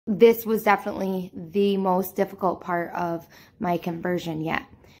This was definitely the most difficult part of my conversion yet.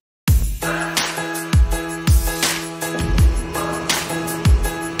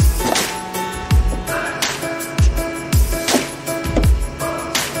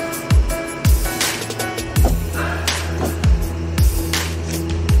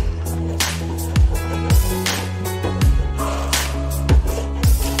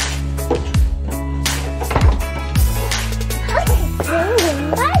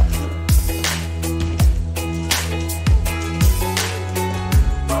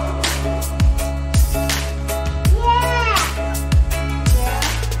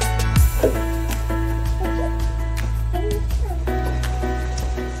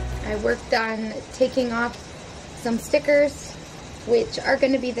 Worked on taking off some stickers, which are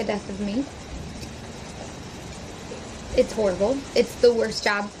going to be the death of me. It's horrible. It's the worst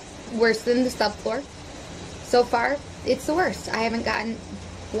job, worse than the subfloor. So far, it's the worst. I haven't gotten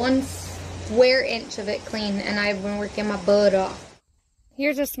one square inch of it clean, and I've been working my butt off.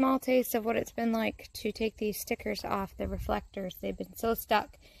 Here's a small taste of what it's been like to take these stickers off the reflectors. They've been so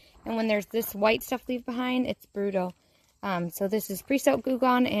stuck, and when there's this white stuff leave behind, it's brutal. So this is pre-soaked Goo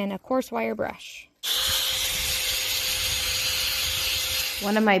Gone and a coarse wire brush.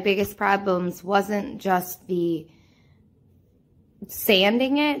 One of my biggest problems wasn't just the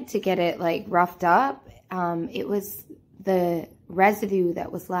sanding it to get it like roughed up. It was the residue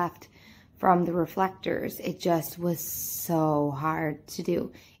that was left from the reflectors. It just was so hard to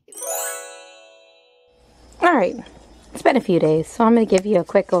do. All right, it's been a few days, so I'm going to give you a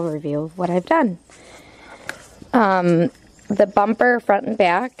quick overview of what I've done. The bumper front and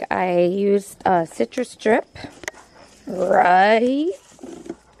back, I used a citrus strip right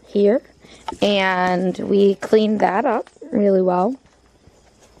here, and we cleaned that up really well.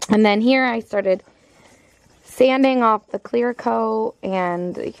 And then here I started sanding off the clear coat,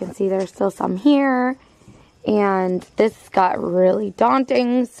 and you can see there's still some here, and this got really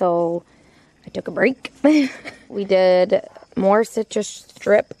daunting, so I took a break. We did more citrus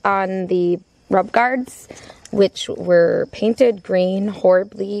strip on the rub guards, which were painted green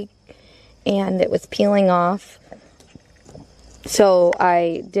horribly, and it was peeling off. So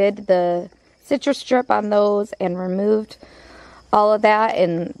I did the citrus strip on those and removed all of that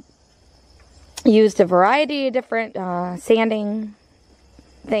and used a variety of different sanding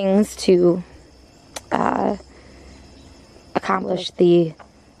things to accomplish the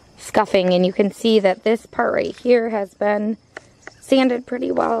scuffing. And you can see that this part right here has been sanded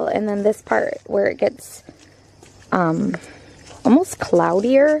pretty well, and then this part where it gets almost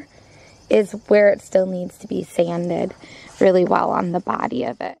cloudier is where it still needs to be sanded really well on the body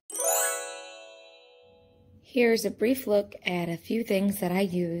of it. Here's a brief look at a few things that I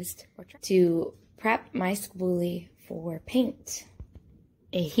used to prep my Skoolie for paint.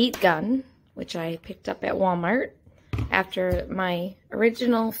 A heat gun, which I picked up at Walmart after my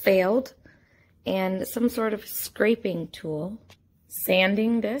original failed, and some sort of scraping tool.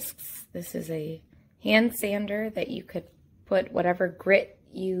 Sanding discs. This is a hand sander that you could put whatever grit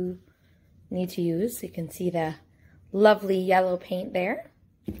you need to use. You can see the lovely yellow paint there.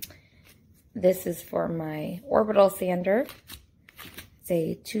 This is for my orbital sander. It's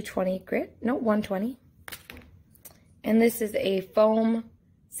a 220 grit, no, 120. And this is a foam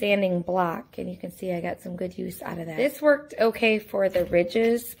sanding block, and you can see I got some good use out of that. This worked okay for the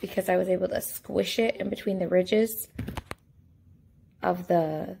ridges because I was able to squish it in between the ridges of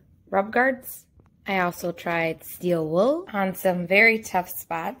the rub guards. I also tried steel wool on some very tough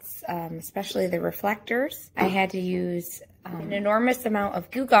spots, especially the reflectors. I had to use an enormous amount of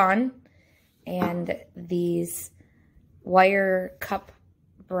Goo Gone and these wire cup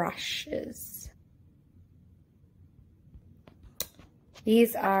brushes.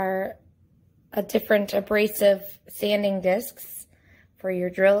 These are a different abrasive sanding discs for your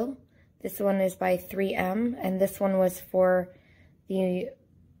drill. This one is by 3M, and this one was for the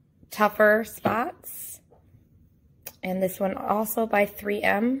tougher spots, and this one also by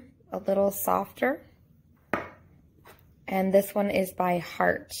 3M, a little softer, and this one is by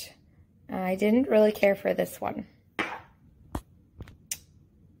Heart. I didn't really care for this one.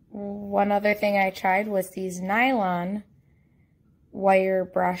 One other thing I tried was these nylon wire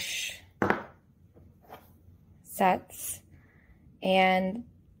brush sets, and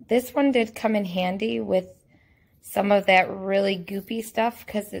this one did come in handy with some of that really goopy stuff,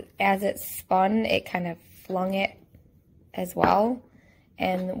 because as it spun, it kind of flung it as well.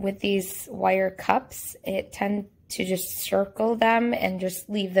 And with these wire cups, it tends to just circle them and just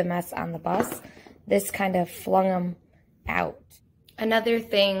leave the mess on the bus. This kind of flung them out. Another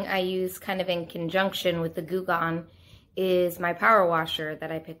thing I use kind of in conjunction with the Goo Gone is my power washer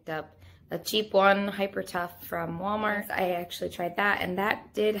that I picked up. A cheap one, Hyper Tough from Walmart. I actually tried that, and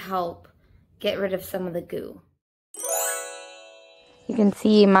that did help get rid of some of the goo. You can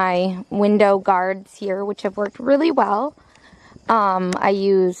see my window guards here, which have worked really well. I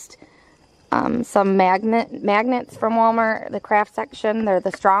used some magnets from Walmart, the craft section. They're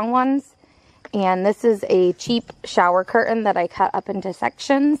the strong ones. And this is a cheap shower curtain that I cut up into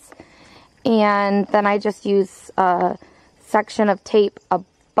sections. And then I just use a section of tape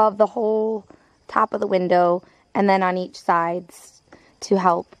above the whole top of the window and then on each side to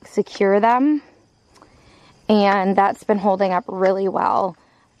help secure them. And that's been holding up really well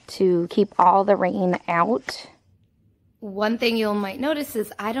to keep all the rain out. One thing you might notice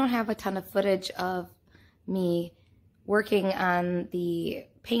is I don't have a ton of footage of me working on the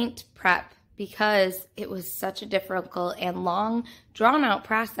paint prep because it was such a difficult and long, drawn-out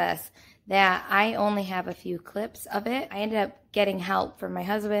process that I only have a few clips of it. I ended up getting help from my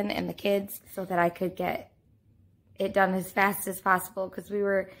husband and the kids so that I could get it done as fast as possible because we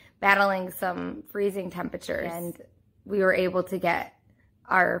were battling some freezing temperatures, and we were able to get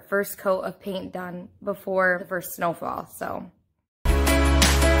our first coat of paint done before the first snowfall. So